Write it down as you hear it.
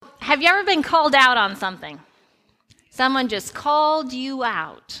Have you ever been called out on something? Someone just called you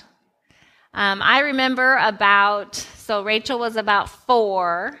out. I remember so Rachel was about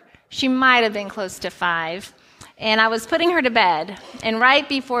 4. She might have been close to 5. And I was putting her to bed. And right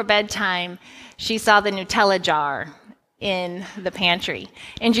before bedtime, she saw the Nutella jar in the pantry.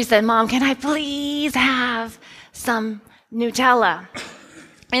 And she said, "Mom, can I please have some Nutella?"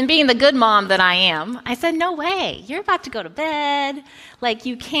 And being the good mom that I am, I said, "No way. You're about to go to bed.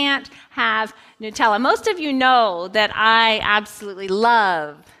 You can't have Nutella." Most of you know that I absolutely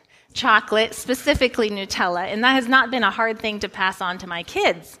love chocolate, specifically Nutella, and that has not been a hard thing to pass on to my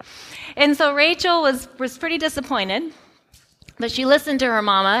kids. And so Rachel was pretty disappointed, but she listened to her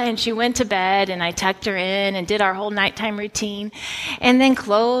mama, and she went to bed, and I tucked her in and did our whole nighttime routine, and then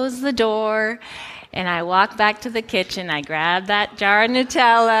closed the door. And I walked back to the kitchen. I grabbed that jar of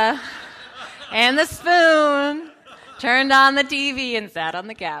Nutella and the spoon, turned on the TV, and sat on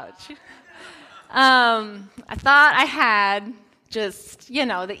the couch. I thought I had just,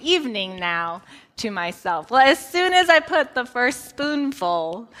 the evening now to myself. Well, as soon as I put the first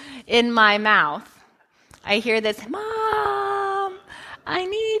spoonful in my mouth, I hear this, "Mom, I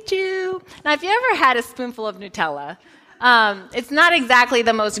need you." Now, if you ever had a spoonful of Nutella, it's not exactly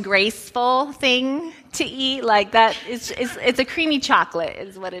the most graceful thing to eat like that. It's a creamy chocolate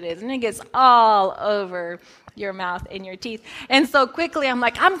is what it is, and it gets all over your mouth and your teeth. And so quickly I'm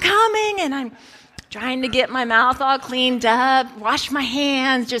like, "I'm coming," and I'm trying to get my mouth all cleaned up, wash my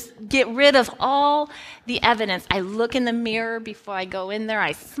hands, just get rid of all the evidence. I look in the mirror before I go in there.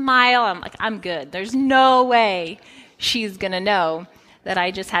 I smile. I'm like, I'm good. There's no way she's going to know that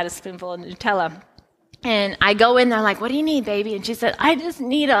I just had a spoonful of Nutella. And I go in there like, "What do you need, baby?" And she said, "I just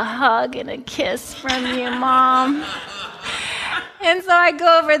need a hug and a kiss from you, Mom." And so I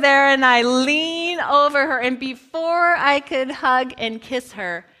go over there and I lean over her. And before I could hug and kiss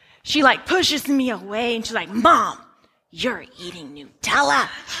her, she pushes me away and she's like, "Mom, you're eating Nutella."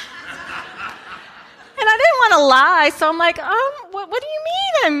 And I didn't want to lie, so I'm like, what do you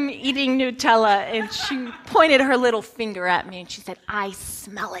mean I'm eating Nutella? And she pointed her little finger at me and she said, "I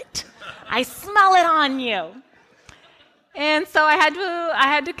smell it. I smell it on you." And so I had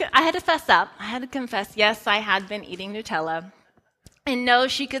to fess up. I had to confess, yes, I had been eating Nutella. And no,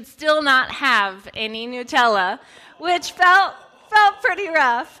 she could still not have any Nutella, which felt pretty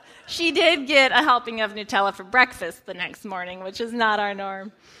rough. She did get a helping of Nutella for breakfast the next morning, which is not our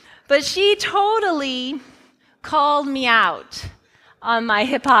norm. But she totally called me out on my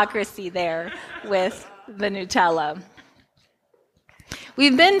hypocrisy there with the Nutella.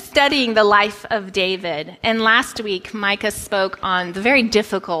 We've been studying the life of David, and last week Micah spoke on the very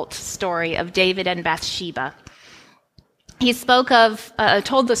difficult story of David and Bathsheba. He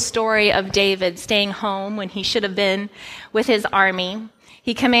told the story of David staying home when he should have been with his army.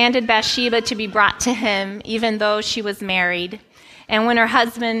 He commanded Bathsheba to be brought to him, even though she was married, and when her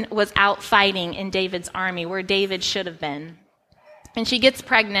husband was out fighting in David's army, where David should have been. And she gets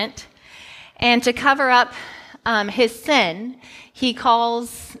pregnant, and to cover up his sin, he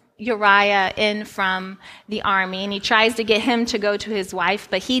calls Uriah in from the army, and he tries to get him to go to his wife,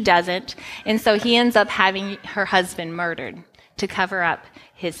 but he doesn't, and so he ends up having her husband murdered to cover up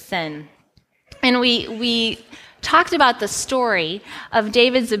his sin. And we talked about the story of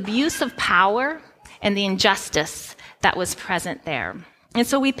David's abuse of power and the injustice that was present there. And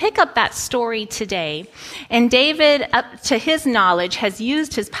so we pick up that story today, and David, up to his knowledge, has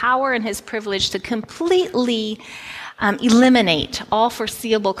used his power and his privilege to completely eliminate all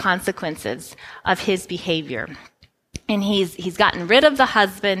foreseeable consequences of his behavior. And he's gotten rid of the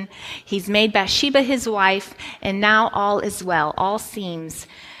husband, he's made Bathsheba his wife, and now all is well.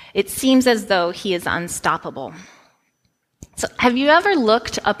 It seems as though he is unstoppable. So have you ever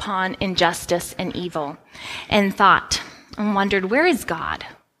looked upon injustice and evil and thought and wondered, where is God?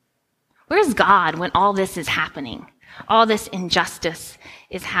 Where is God when all this is happening? All this injustice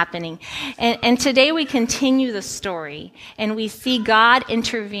is happening. And today we continue the story, and we see God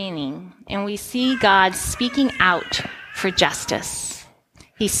intervening, and we see God speaking out for justice.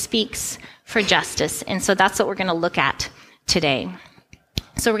 He speaks for justice, and so that's what we're going to look at today.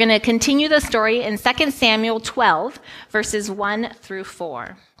 So we're going to continue the story in 2 Samuel 12, verses 1 through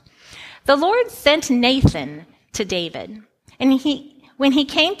 4. The Lord sent Nathan to David, and when he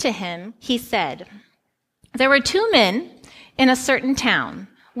came to him, he said, "There were 2 men in a certain town,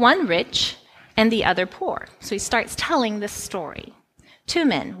 one rich and the other poor." So he starts telling this story. 2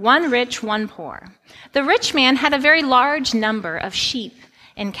 men, one rich, one poor. The rich man had a very large number of sheep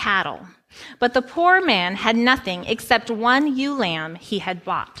and cattle, but the poor man had nothing except one ewe lamb he had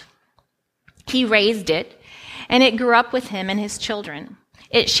bought. He raised it, and it grew up with him and his children.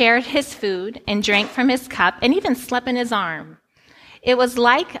 It shared his food and drank from his cup and even slept in his arm. It was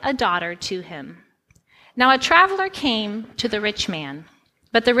like a daughter to him. Now a traveler came to the rich man,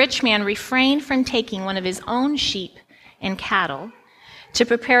 but the rich man refrained from taking one of his own sheep and cattle to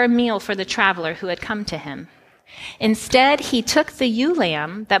prepare a meal for the traveler who had come to him. Instead, he took the ewe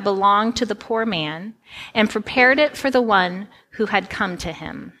lamb that belonged to the poor man and prepared it for the one who had come to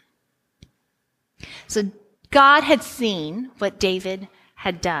him. So God had seen what David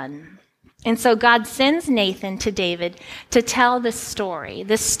had done. And so God sends Nathan to David to tell this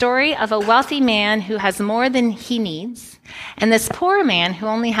story of a wealthy man who has more than he needs, and this poor man who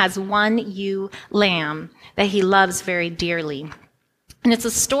only has one ewe lamb that he loves very dearly. And it's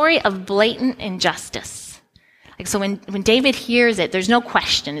a story of blatant injustice. So when David hears it, there's no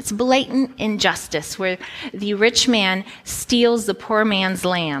question. It's blatant injustice where the rich man steals the poor man's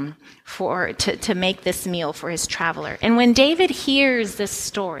lamb to make this meal for his traveler. And when David hears this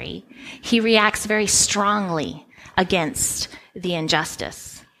story, he reacts very strongly against the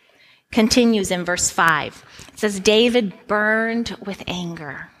injustice. Continues in verse 5. It says, David burned with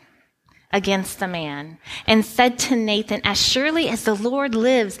anger against the man and said to Nathan, as surely as the Lord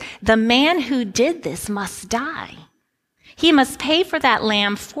lives, the man who did this must die. He must pay for that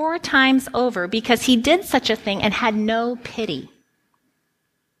lamb 4 times over because he did such a thing and had no pity.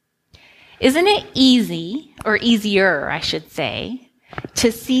 Isn't it easy, or easier, I should say,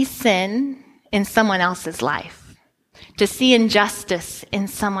 to see sin in someone else's life, to see injustice in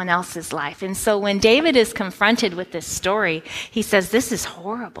someone else's life? And so when David is confronted with this story, he says, this is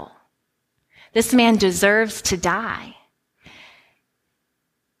horrible. This man deserves to die.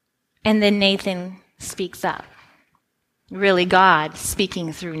 And then Nathan speaks up. Really, God,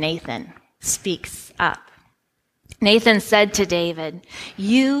 speaking through Nathan, speaks up. Nathan said to David,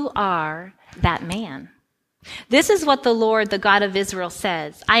 you are that man. This is what the Lord, the God of Israel,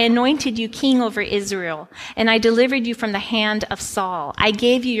 says. I anointed you king over Israel, and I delivered you from the hand of Saul. I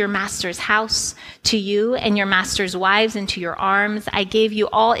gave you your master's house to you and your master's wives into your arms. I gave you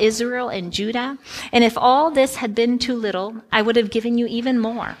all Israel and Judah. And if all this had been too little, I would have given you even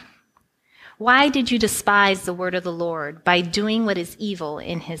more. Why did you despise the word of the Lord by doing what is evil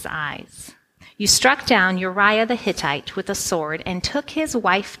in his eyes? You struck down Uriah the Hittite with a sword and took his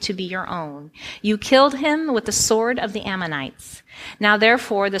wife to be your own. You killed him with the sword of the Ammonites. Now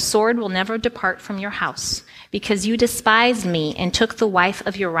therefore the sword will never depart from your house, because you despised me and took the wife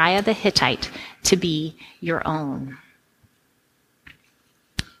of Uriah the Hittite to be your own.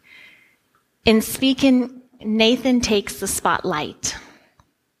 In speaking, Nathan takes the spotlight,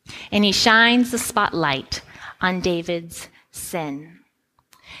 and he shines the spotlight on David's sin.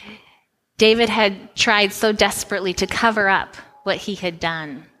 David had tried so desperately to cover up what he had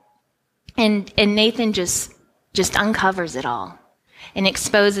done. And Nathan just uncovers it all and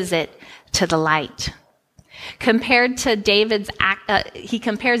exposes it to the light. Compared to he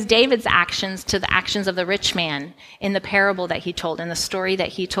compares David's actions to the actions of the rich man in the parable that he told, in the story that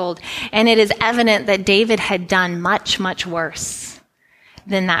he told. And it is evident that David had done much, much worse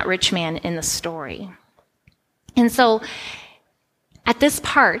than that rich man in the story. And so at this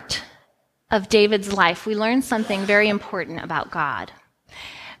part of David's life, we learn something very important about God.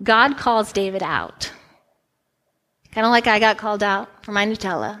 God calls David out. Kind of like I got called out for my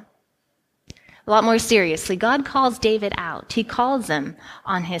Nutella. A lot more seriously, God calls David out. He calls him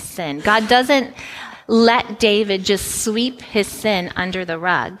on his sin. God doesn't let David just sweep his sin under the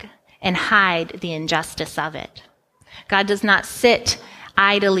rug and hide the injustice of it. God does not sit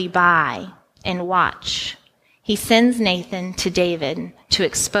idly by and watch. He sends Nathan to David to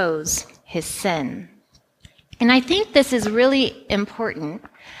expose his sin. And I think this is really important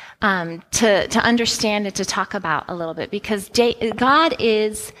to understand and to talk about a little bit, because God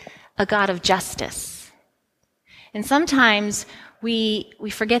is a God of justice. And sometimes we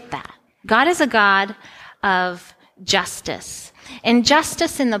forget that. God is a God of justice. And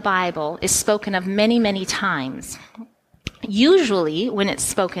justice in the Bible is spoken of many, many times. Usually, when it's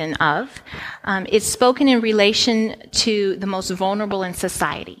spoken of, it's spoken in relation to the most vulnerable in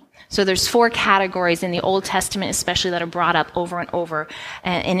society. So there's 4 categories in the Old Testament, especially, that are brought up over and over.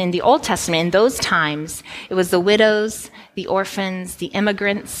 And in the Old Testament, in those times, it was the widows, the orphans, the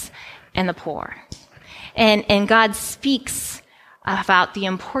immigrants, and the poor. And God speaks about the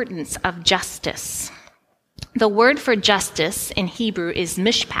importance of justice. The word for justice in Hebrew is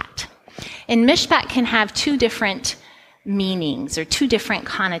mishpat. And mishpat can have 2 different meanings or 2 different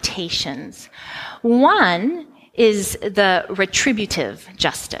connotations. One is the retributive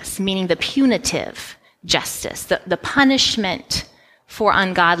justice, meaning the punitive justice, the punishment for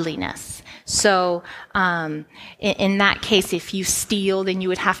ungodliness. So in that case, if you steal, then you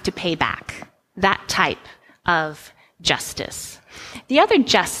would have to pay back. That type of justice. The other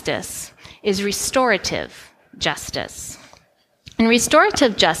justice is restorative justice. And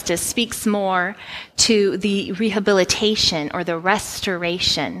restorative justice speaks more to the rehabilitation or the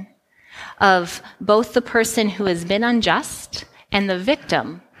restoration of both the person who has been unjust and the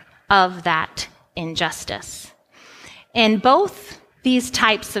victim of that injustice. And both these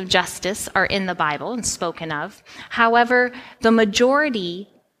types of justice are in the Bible and spoken of. However, the majority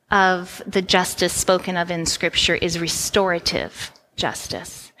of the justice spoken of in Scripture is restorative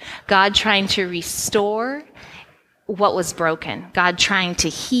justice. God trying to restore what was broken. God trying to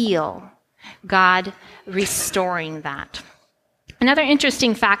heal. God restoring that. Another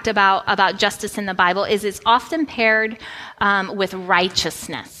interesting fact about justice in the Bible is it's often paired with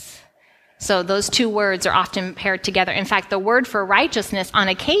righteousness. So those two words are often paired together. In fact, the word for righteousness on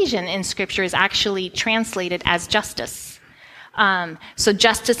occasion in Scripture is actually translated as justice. So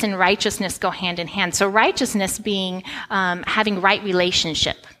justice and righteousness go hand in hand. So righteousness being having right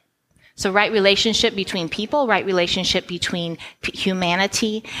relationship. So right relationship between people, right relationship between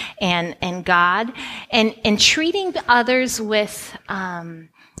humanity and God, and treating others with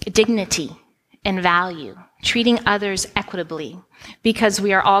dignity and value, treating others equitably, because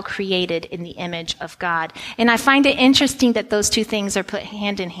we are all created in the image of God. And I find it interesting that those two things are put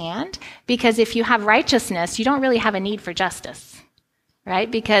hand in hand, because if you have righteousness, you don't really have a need for justice, right?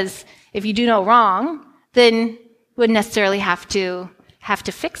 Because if you do no wrong, then you wouldn't necessarily have to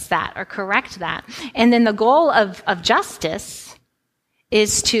fix that or correct that. And then the goal of justice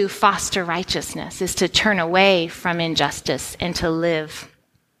is to foster righteousness, is to turn away from injustice and to live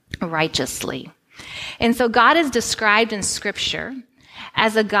righteously. And so God is described in Scripture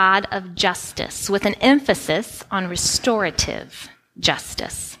as a God of justice with an emphasis on restorative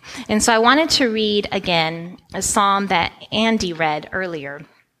justice. And so I wanted to read again a psalm that Andy read earlier,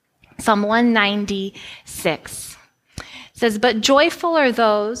 Psalm 196. It says, "But joyful are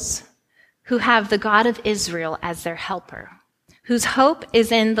those who have the God of Israel as their helper, whose hope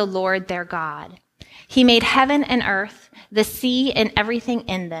is in the Lord their God. He made heaven and earth, the sea and everything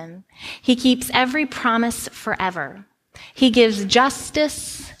in them. He keeps every promise forever. He gives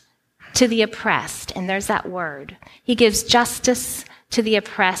justice to the oppressed," and there's that word. He gives justice to the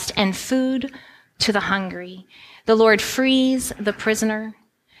oppressed and food to the hungry. The Lord frees the prisoner.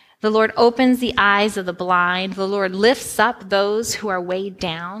 The Lord opens the eyes of the blind. The Lord lifts up those who are weighed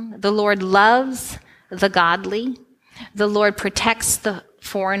down. The Lord loves the godly. The Lord protects the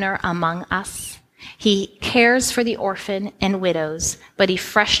foreigner among us. He cares for the orphan and widows, but he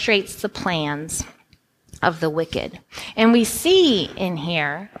frustrates the plans of the wicked. And we see in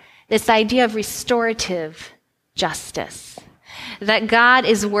here this idea of restorative justice, that God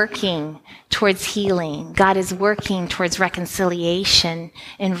is working towards healing. God is working towards reconciliation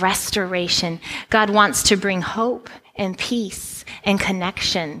and restoration. God wants to bring hope and peace and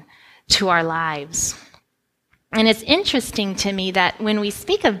connection to our lives. And it's interesting to me that when we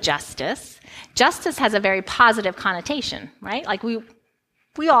speak of justice, justice has a very positive connotation, right? Like we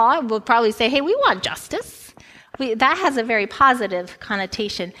all will probably say, hey, we want justice. That has a very positive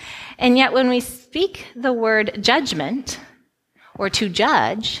connotation. And yet when we speak the word judgment or to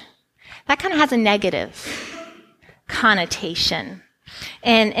judge, that kind of has a negative connotation.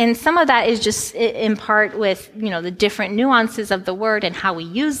 And some of that is just in part with, the different nuances of the word and how we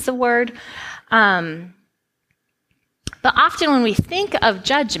use the word. But often when we think of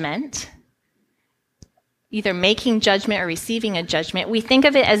judgment, either making judgment or receiving a judgment, we think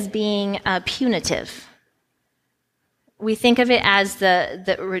of it as being punitive. We think of it as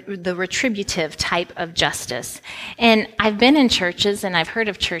the retributive type of justice. And I've been in churches and I've heard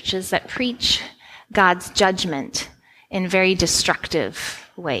of churches that preach God's judgment in very destructive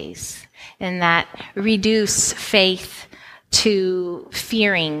ways, and that reduce faith to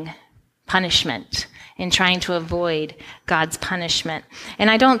fearing punishment and trying to avoid God's punishment.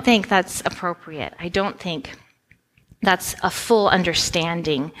 And I don't think that's appropriate. I don't think that's a full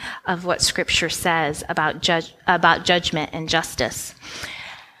understanding of what Scripture says about judgment and justice.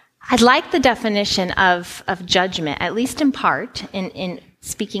 I'd like the definition of judgment, at least in part, in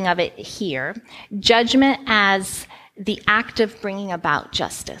speaking of it here, judgment as the act of bringing about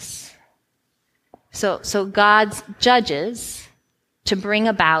justice. So God judges to bring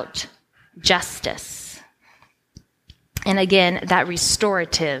about justice. And again, that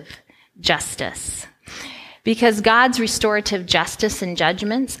restorative justice. Because God's restorative justice and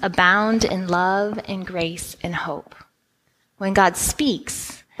judgments abound in love and grace and hope. When God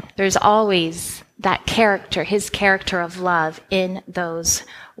speaks, there's always that character, his character of love in those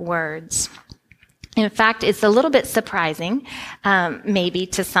words. In fact, it's a little bit surprising, maybe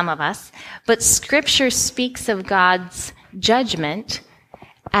to some of us, but Scripture speaks of God's judgment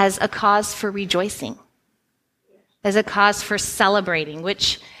as a cause for rejoicing, as a cause for celebrating,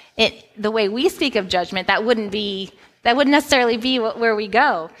 which the way we speak of judgment, that wouldn't necessarily be where we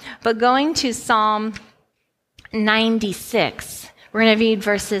go. But going to Psalm 96, we're going to read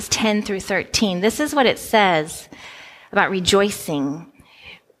verses 10 through 13. This is what it says about rejoicing.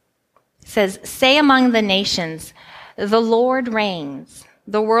 It says, "Say among the nations, the Lord reigns.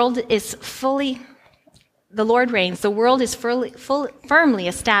 The world is firmly firmly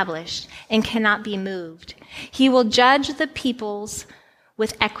established and cannot be moved. He will judge the peoples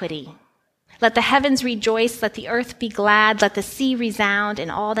with equity. Let the heavens rejoice, let the earth be glad, let the sea resound and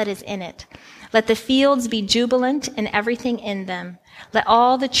all that is in it. Let the fields be jubilant and everything in them. Let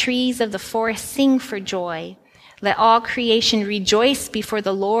all the trees of the forest sing for joy. Let all creation rejoice before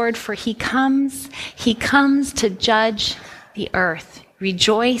the Lord, for he comes to judge the earth.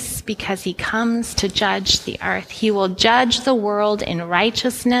 Rejoice because he comes to judge the earth. He will judge the world in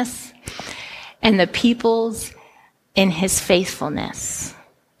righteousness and the peoples in his faithfulness."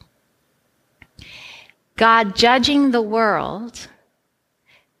 God judging the world,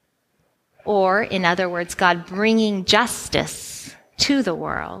 or in other words, God bringing justice to the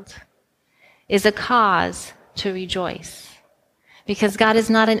world, is a cause to rejoice. Because God is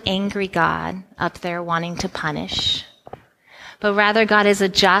not an angry God up there wanting to punish, but rather God is a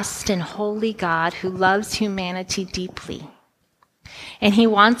just and holy God who loves humanity deeply. And he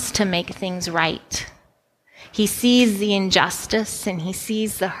wants to make things right. He sees the injustice and he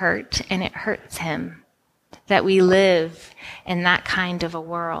sees the hurt, and it hurts him that we live in that kind of a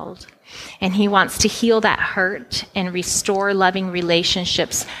world. And he wants to heal that hurt and restore loving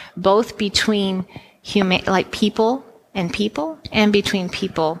relationships, both between people and between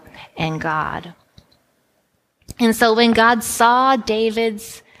people and God. And so when God saw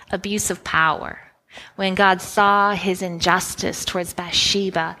David's abuse of power, when God saw his injustice towards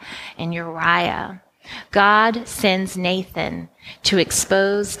Bathsheba and Uriah, God sends Nathan to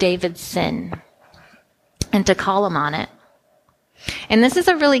expose David's sin and to call him on it. And this is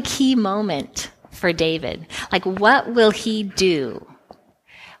a really key moment for David. Like, what will he do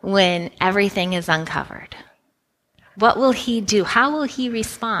when everything is uncovered? What will he do? How will he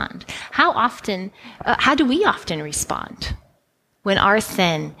respond? How do we often respond when our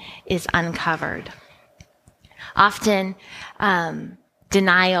sin is uncovered? Often,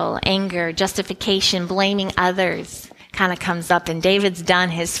 denial, anger, justification, blaming others kind of comes up, and David's done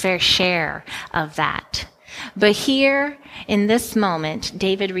his fair share of that. But here, in this moment,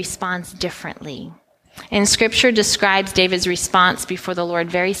 David responds differently. And Scripture describes David's response before the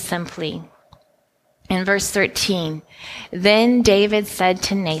Lord very simply. In verse 13, "Then David said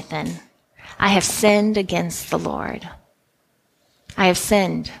to Nathan, I have sinned against the Lord. I have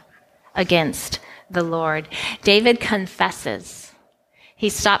sinned against the Lord." David confesses. He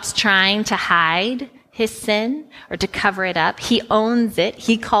stops trying to hide his sin or to cover it up. He owns it.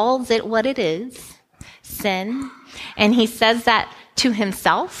 He calls it what it is, sin. And he says that to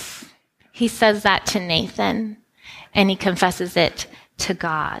himself. He says that to Nathan. And he confesses it to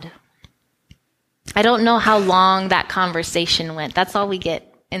God. I don't know how long that conversation went. That's all we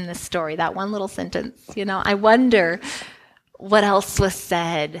get in this story, that one little sentence. I wonder what else was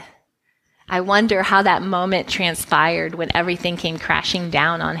said. I wonder how that moment transpired when everything came crashing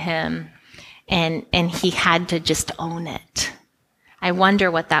down on him and he had to just own it. I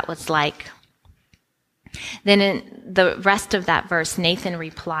wonder what that was like. Then in the rest of that verse, Nathan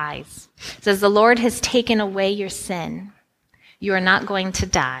replies. It says, "The Lord has taken away your sin. You are not going to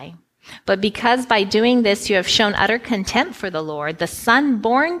die. But because by doing this you have shown utter contempt for the Lord, the son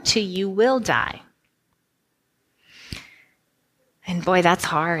born to you will die." And boy, that's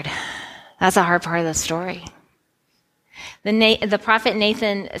hard. That's a hard part of the story. The prophet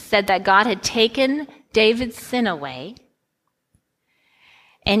Nathan said that God had taken David's sin away,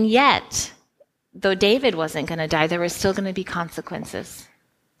 and yet, though David wasn't going to die, there were still going to be consequences.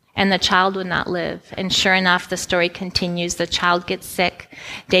 And the child would not live. And sure enough, the story continues. The child gets sick.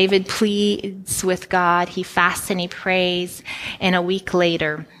 David pleads with God. He fasts and he prays. And a week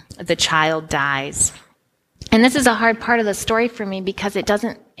later, the child dies. And this is a hard part of the story for me because it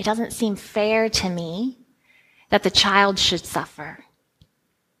doesn't seem fair to me that the child should suffer.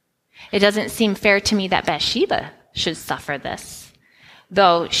 It doesn't seem fair to me that Bathsheba should suffer this,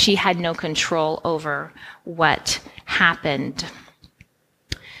 though she had no control over what happened.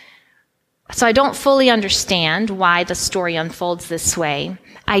 So I don't fully understand why the story unfolds this way.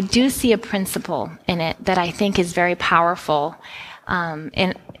 I do see a principle in it that I think is very powerful,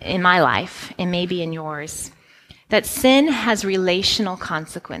 and in my life, and maybe in yours, that sin has relational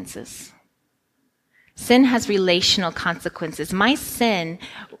consequences. Sin has relational consequences. My sin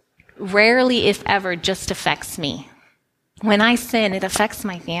rarely, if ever, just affects me. When I sin, it affects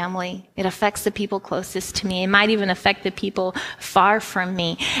my family. It affects the people closest to me. It might even affect the people far from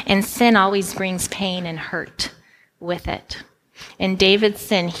me. And sin always brings pain and hurt with it. And David's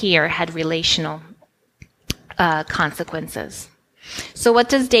sin here had relational consequences. So what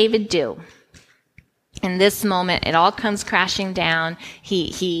does David do? In this moment, it all comes crashing down.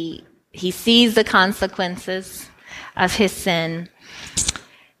 He sees the consequences of his sin,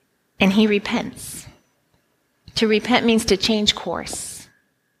 and he repents. To repent means to change course,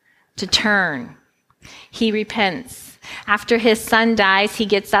 to turn. He repents. After his son dies, he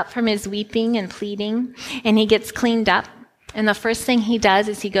gets up from his weeping and pleading, and he gets cleaned up. And the first thing he does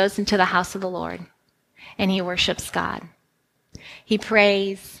is he goes into the house of the Lord, and he worships God. He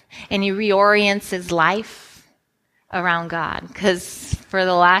prays, and he reorients his life around God, because for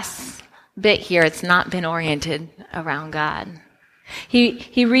the last bit here, it's not been oriented around God. He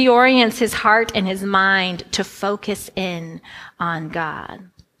reorients his heart and his mind to focus in on God.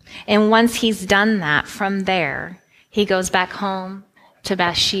 And once he's done that, from there, he goes back home to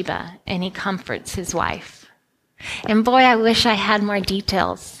Bathsheba and he comforts his wife. And boy, I wish I had more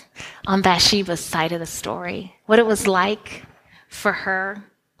details on Bathsheba's side of the story, what it was like for her.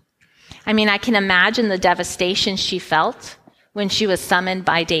 I mean, I can imagine the devastation she felt when she was summoned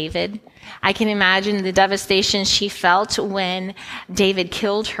by David. I can imagine the devastation she felt when David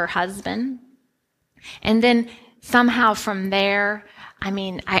killed her husband. And then somehow from there, I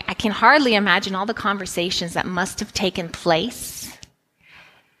mean, I can hardly imagine all the conversations that must have taken place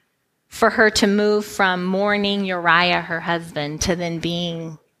for her to move from mourning Uriah, her husband, to then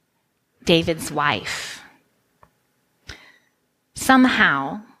being David's wife.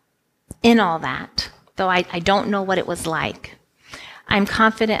 Somehow, in all that, though I don't know what it was like, I'm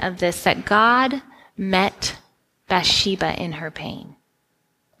confident of this, that God met Bathsheba in her pain.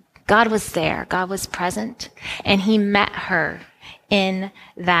 God was there. God was present. And he met her in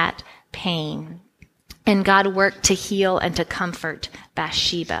that pain. And God worked to heal and to comfort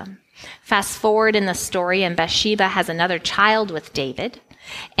Bathsheba. Fast forward in the story, and Bathsheba has another child with David.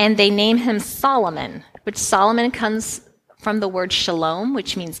 And they name him Solomon, which Solomon comes from the word shalom,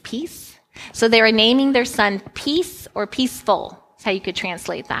 which means peace. So they are naming their son Peace or Peaceful. That's how you could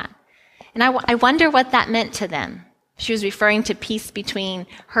translate that. And I wonder what that meant to them. She was referring to peace between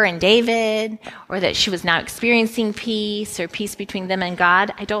her and David, or that she was now experiencing peace, or peace between them and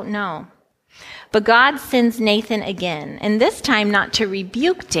God. I don't know. But God sends Nathan again, and this time not to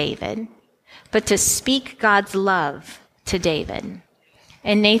rebuke David, but to speak God's love to David.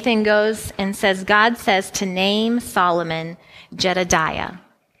 And Nathan goes and says, God says to name Solomon Jedediah.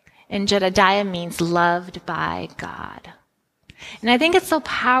 And Jedediah means loved by God. And I think it's so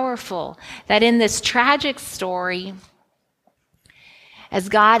powerful that in this tragic story, as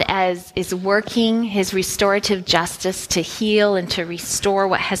God is working his restorative justice to heal and to restore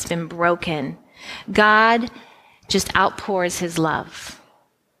what has been broken, God just outpours his love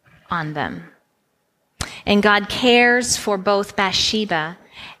on them. And God cares for both Bathsheba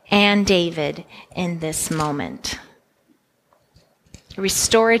and David in this moment.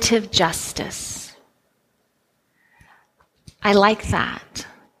 Restorative justice. I like that.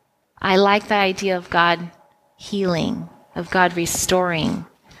 I like the idea of God healing, of God restoring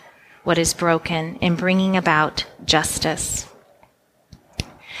what is broken and bringing about justice.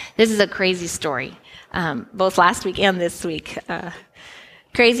 This is a crazy story, both last week and this week.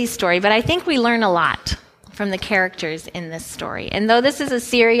 Crazy story, but I think we learn a lot from the characters in this story. And though this is a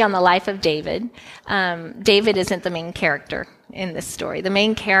series on the life of David, David isn't the main character in this story. The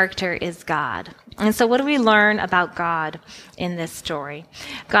main character is God. And so what do we learn about God in this story?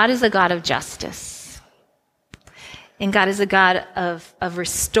 God is a God of justice. And God is a God of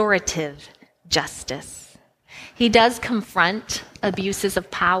restorative justice. He does confront abuses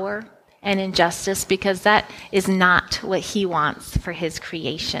of power and injustice because that is not what he wants for his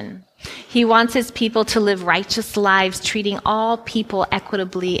creation. He wants his people to live righteous lives, treating all people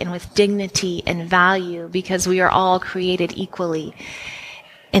equitably and with dignity and value, because we are all created equally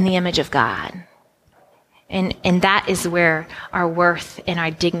in the image of God. And that is where our worth and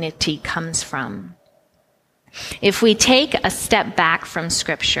our dignity comes from. If we take a step back from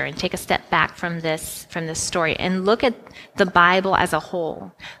Scripture and take a step back from this story and look at the Bible as a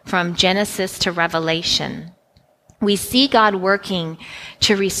whole, from Genesis to Revelation, we see God working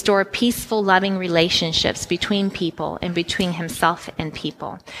to restore peaceful, loving relationships between people and between himself and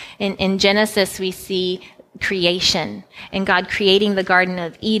people. In Genesis, we see creation and God creating the Garden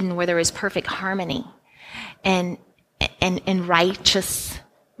of Eden where there is perfect harmony and righteous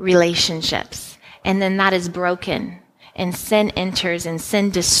relationships. And then that is broken and sin enters and sin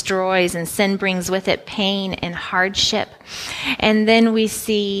destroys and sin brings with it pain and hardship. And then we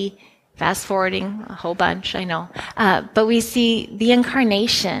see, fast forwarding a whole bunch, I know, but we see the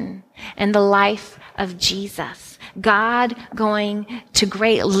incarnation and the life of Jesus. God going to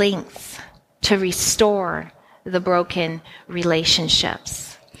great lengths to restore the broken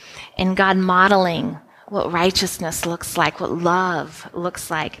relationships. And God modeling what righteousness looks like, what love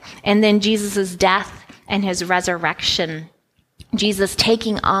looks like. And then Jesus' death and his resurrection. Jesus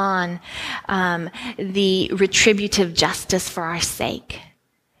taking on the retributive justice for our sake.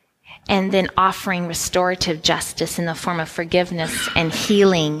 And then offering restorative justice in the form of forgiveness and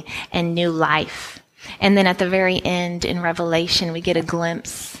healing and new life. And then at the very end in Revelation, we get a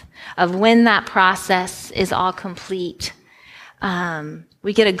glimpse of when that process is all complete.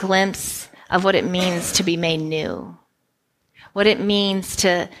 We get a glimpse of what it means to be made new. What it means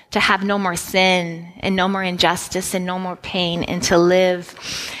to have no more sin and no more injustice and no more pain and to live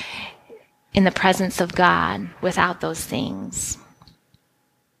in the presence of God without those things.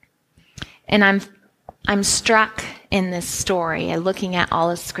 And I'm struck in this story, looking at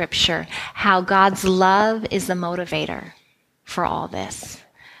all of Scripture, how God's love is the motivator for all this.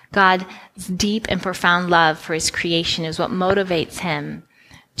 God's deep and profound love for his creation is what motivates him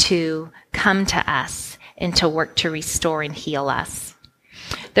to come to us and to work to restore and heal us.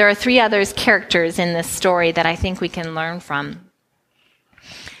 There are three other characters in this story that I think we can learn from.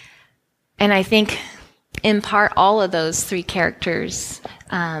 And I think, in part, all of those three characters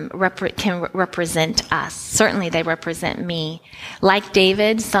can represent us. Certainly they represent me. Like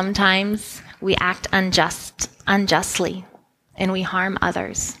David, sometimes we act unjustly and we harm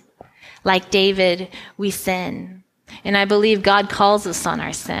others. Like David, we sin. And I believe God calls us on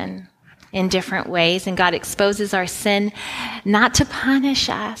our sin in different ways, and God exposes our sin not to punish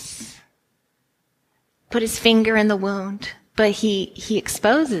us, put his finger in the wound, but he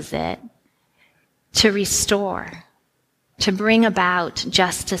exposes it to restore, to bring about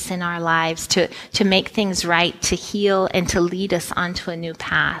justice in our lives, to make things right, to heal, and to lead us onto a new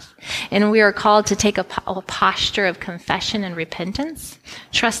path. And we are called to take a posture of confession and repentance,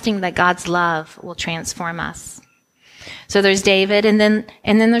 trusting that God's love will transform us. So there's David, and then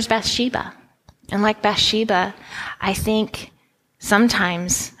there's Bathsheba. And like Bathsheba, I think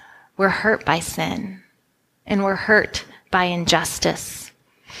sometimes we're hurt by sin, and we're hurt by injustice.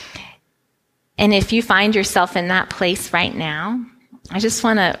 And if you find yourself in that place right now, I just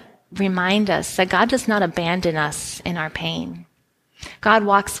want to remind us that God does not abandon us in our pain. God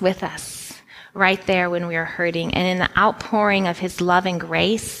walks with us right there when we are hurting. And in the outpouring of his love and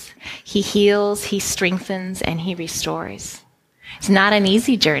grace, he heals, he strengthens, and he restores. It's not an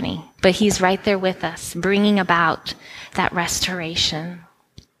easy journey, but he's right there with us, bringing about that restoration.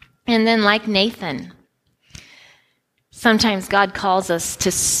 And then like Nathan, sometimes God calls us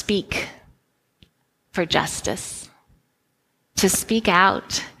to speak for justice, to speak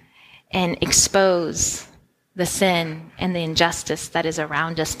out and expose the sin and the injustice that is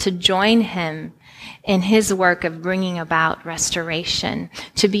around us, to join him in his work of bringing about restoration,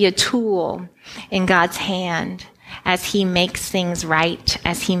 to be a tool in God's hand as he makes things right,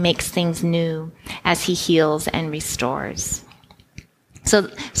 as he makes things new, as he heals and restores. So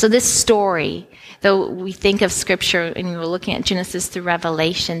this story, though we think of Scripture and we're looking at Genesis through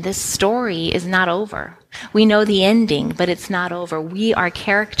Revelation, this story is not over. We know the ending, but it's not over. We are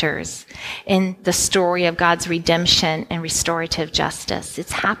characters in the story of God's redemption and restorative justice.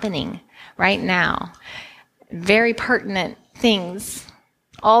 It's happening right now. Very pertinent things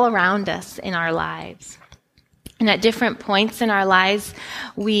all around us in our lives. And at different points in our lives,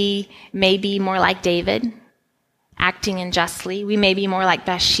 we may be more like David, acting unjustly. We may be more like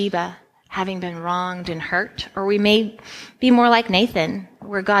Bathsheba, having been wronged and hurt. Or we may be more like Nathan,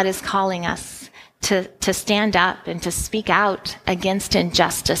 where God is calling us to stand up and to speak out against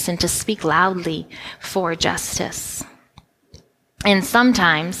injustice and to speak loudly for justice. And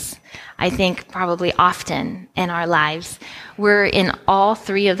sometimes, I think probably often in our lives, we're in all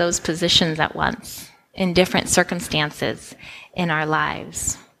three of those positions at once, in different circumstances in our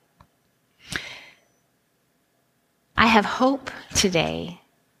lives. I have hope today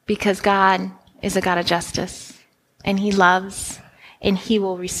because God is a God of justice, and he loves, and he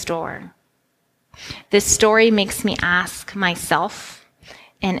will restore. This story makes me ask myself,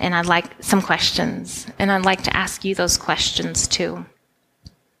 and I'd like some questions, and I'd like to ask you those questions too.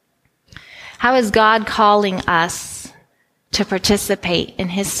 How is God calling us to participate in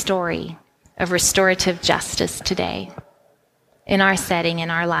his story of restorative justice today in our setting, in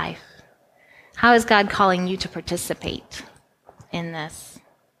our life? How is God calling you to participate in this?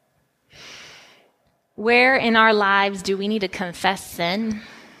 Where in our lives do we need to confess sin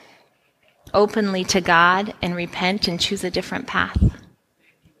openly to God and repent and choose a different path?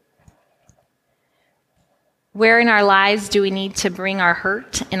 Where in our lives do we need to bring our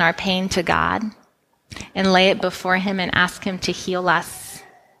hurt and our pain to God and lay it before Him and ask Him to heal us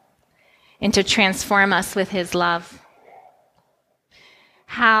and to transform us with His love?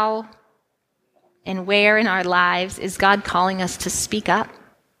 How and where in our lives is God calling us to speak up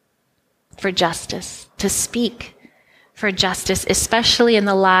for justice, to speak for justice, especially in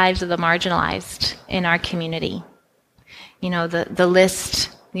the lives of the marginalized in our community? You know, the list,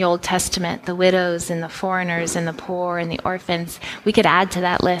 the Old Testament, the widows and the foreigners and the poor and the orphans, we could add to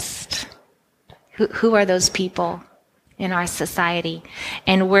that list. Who are those people in our society?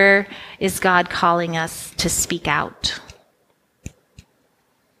 And where is God calling us to speak out?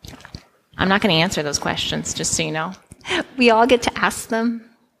 I'm not going to answer those questions, just so you know. We all get to ask them,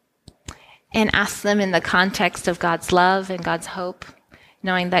 and ask them in the context of God's love and God's hope,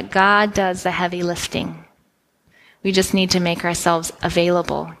 knowing that God does the heavy lifting. We just need to make ourselves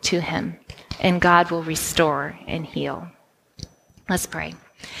available to Him, and God will restore and heal. Let's pray.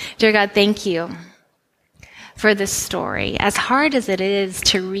 Dear God, thank you for this story. As hard as it is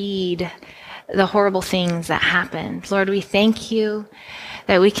to read the horrible things that happened, Lord, we thank you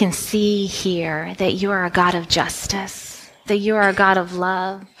that we can see here that you are a God of justice, that you are a God of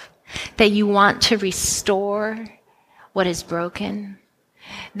love, that you want to restore what is broken,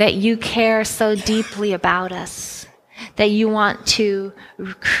 that you care so deeply about us, that you want to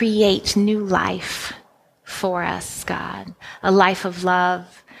create new life for us, God, a life of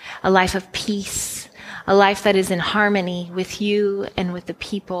love, a life of peace, a life that is in harmony with you and with the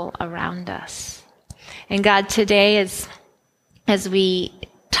people around us. And God, today as we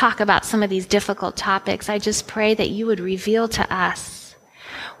talk about some of these difficult topics, I just pray that you would reveal to us,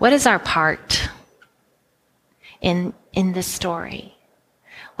 what is our part in this story?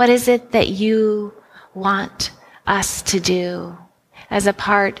 What is it that you want us to do as a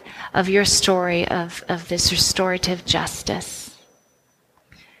part of your story of this restorative justice?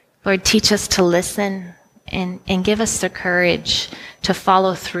 Lord, teach us to listen and give us the courage to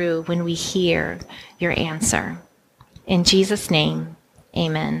follow through when we hear your answer. In Jesus' name,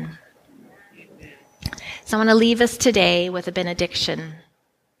 amen. So I want to leave us today with a benediction.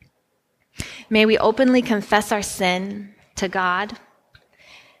 May we openly confess our sin to God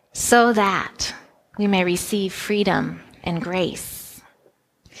so that we may receive freedom and grace.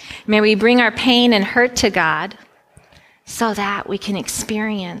 May we bring our pain and hurt to God so that we can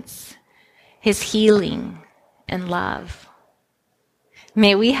experience His healing and love.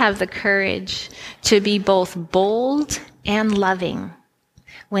 May we have the courage to be both bold and loving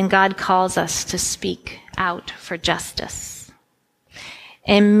when God calls us to speak out for justice.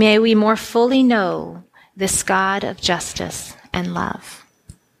 And may we more fully know this God of justice and love.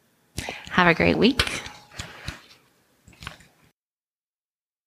 Have a great week.